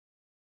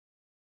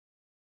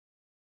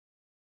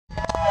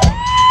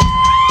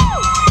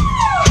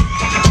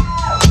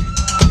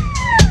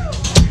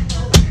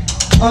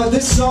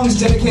This song is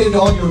dedicated to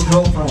all your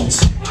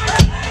girlfriends.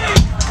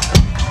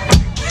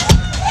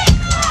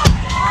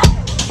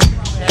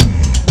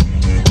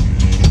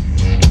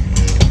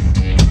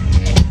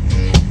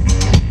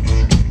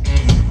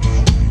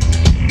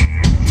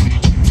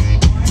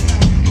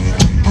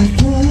 I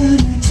thought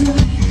I'd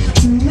try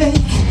to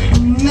make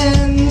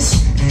amends,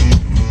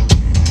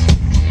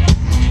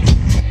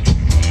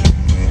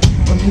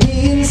 a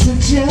means to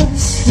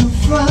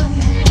justify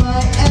my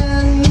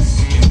ends.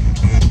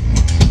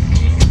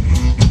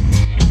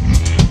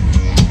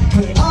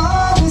 But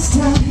all this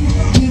time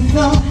you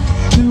thought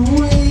that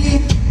we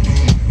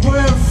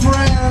were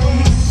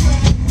friends.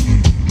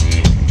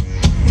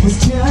 Was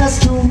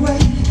just a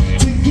way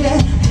to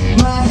get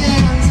my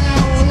hands out.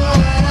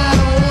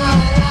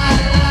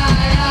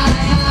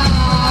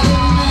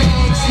 It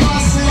makes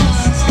more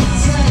sense to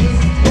say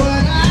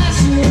what I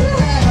should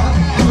have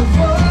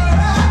before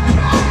I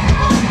cry.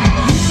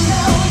 You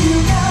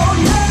know,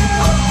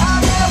 I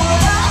get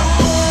what I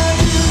want.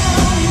 You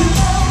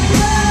know, I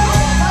get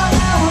what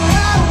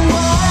I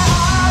want.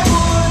 I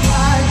would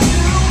like to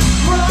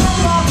run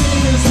my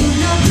fingers through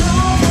your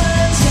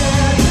girlfriend's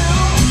hair,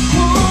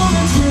 pull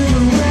the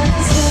trigger when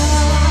it's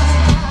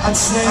time. I'd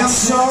say I'm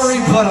sorry,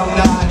 but I'm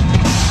not.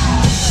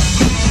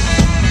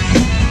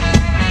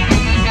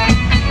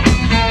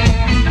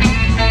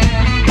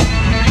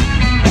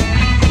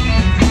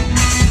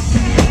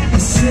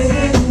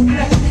 Sitting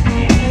back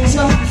and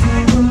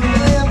talking from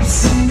lips,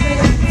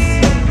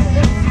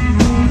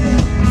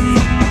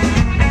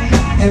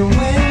 and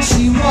when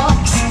she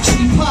walks, she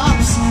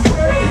pops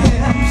her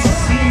hips.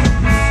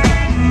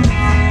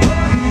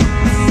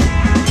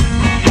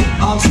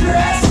 I'm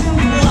dressed in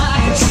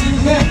black, she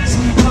makes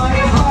my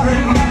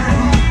heart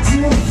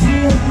to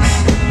feel.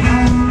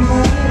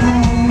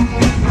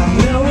 I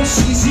know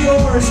she's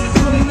yours,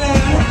 but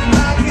man,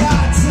 I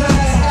got to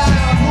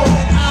have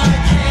what I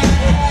can't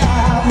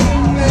have.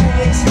 It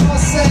makes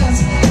more sense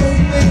for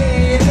me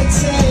to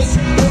take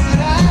what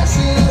I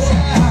should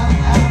have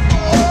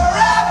before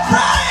I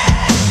cry.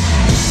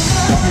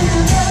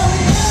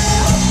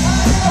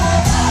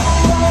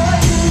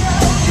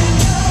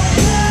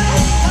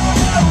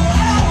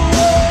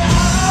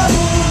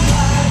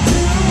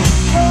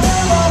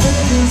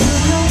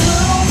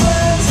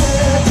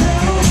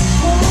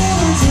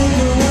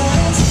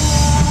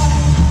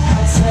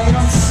 I'd say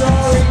I'm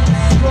sorry,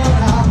 but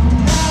I'm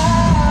not.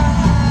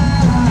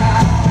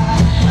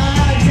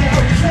 I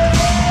don't care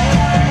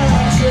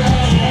what you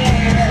have, 'cause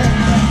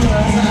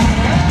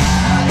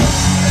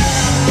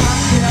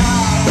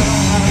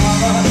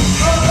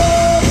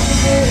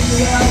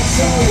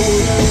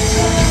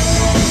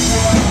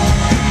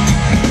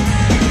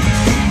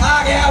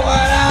I get what I want. I get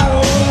what I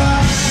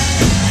want.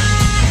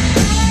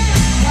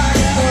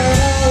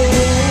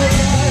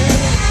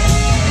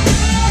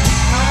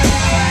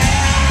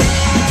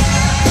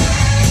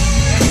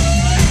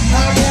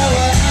 I get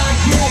what I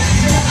get.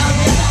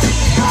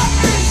 I get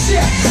this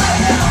shit. I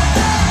get what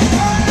I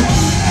want.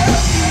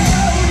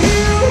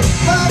 You,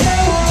 I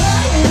get what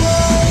I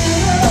want.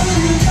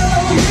 You know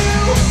you.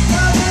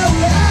 I get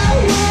what I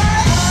want.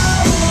 I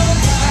would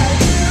like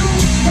to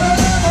run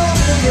my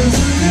fingers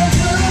through your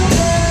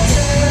girlfriend's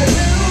hair.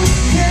 You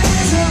can't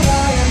tell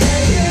I am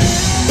making it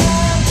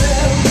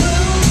happen.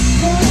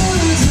 Pull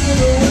the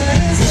trigger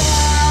when it's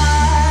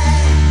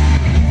time.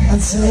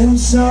 I'd say I'm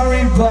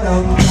sorry, but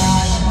I'm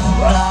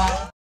not.